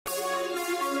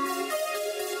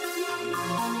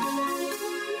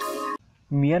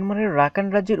মিয়ানমারের রাখাইন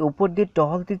রাজ্যের উপর দিয়ে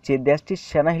টহল দিচ্ছে দেশটির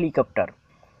সেনা হেলিকপ্টার।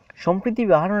 সম্প্রতি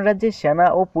রাখাইন রাজ্যে সেনা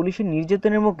ও পুলিশের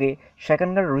নির্যাতনের মুখে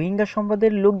সেখানকার রোহিঙ্গা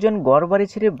সম্প্রদায়ের লোকজন ঘরবাড়ি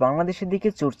ছেড়ে বাংলাদেশের দিকে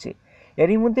ছুটছে।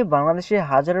 এরই মধ্যে বাংলাদেশে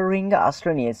হাজারো রোহিঙ্গা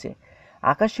আশ্রয় নিয়েছে।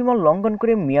 আকাশসীমা লঙ্ঘন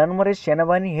করে মিয়ানমারের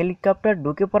সেনাবাহিনীর হেলিকপ্টার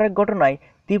ঢুকে পড়ার ঘটনায়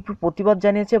তীব্র প্রতিবাদ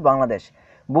জানিয়েছে বাংলাদেশ।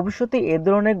 ভবিষ্যতে এ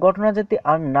ধরনের ঘটনা যাতে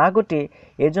আর না ঘটে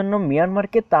এজন্য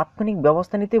মিয়ানমারকে তাৎক্ষণিক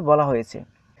ব্যবস্থা নিতে বলা হয়েছে।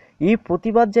 এই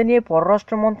প্রতিবাদ জানিয়ে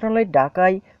পররাষ্ট্র মন্ত্রণালয়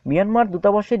ঢাকায় মিয়ানমার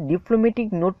দূতাবাসে ডিপ্লোম্যাটিক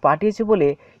নোট পাঠিয়েছে বলে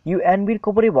ইউএনবির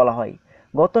খবরে বলা হয়।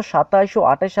 গত ২৭ ও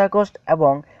 ২৮ আগস্ট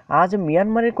এবং আজ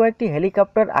মিয়ানমারের কয়েকটি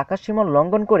হেলিকপ্টার আকাশসীমা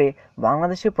লঙ্ঘন করে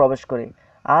বাংলাদেশে প্রবেশ করে।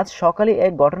 আজ সকালে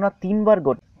এক ঘটনা ৩ বার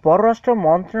ঘটে। পররাষ্ট্র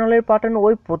মন্ত্রণালয়ের পাঠানো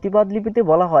ওই প্রতিবাদ লিপিতে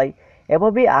বলা হয়,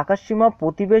 এভাবেই আকাশসীমা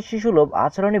প্রতিবেশী সুলভ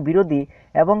আচরণের বিরোধী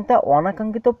এবং তা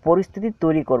অনাকাঙ্ক্ষিত পরিস্থিতি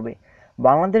তৈরি করবে।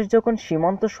 বাংলাদেশ যখন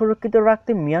সীমান্ত সুরক্ষিত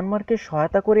রাখতে মিয়ানমারকে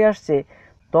সহায়তা করে আসছে,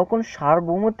 তখন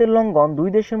সার্বভৌমত্বের লঙ্ঘন দুই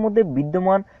দেশের মধ্যে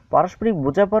বিদ্যমান পারস্পরিক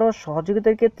বোঝাপড়া ও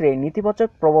সহযোগিতার ক্ষেত্রে নেতিবাচক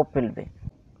প্রভাব ফেলবে।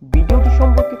 ভিডিওটি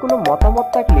সম্পর্কে কোনো মতামত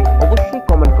থাকলে অবশ্যই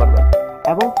কমেন্ট করবেন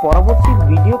এবং পরবর্তী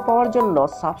ভিডিও পাওয়ার জন্য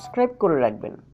সাবস্ক্রাইব করে রাখবেন।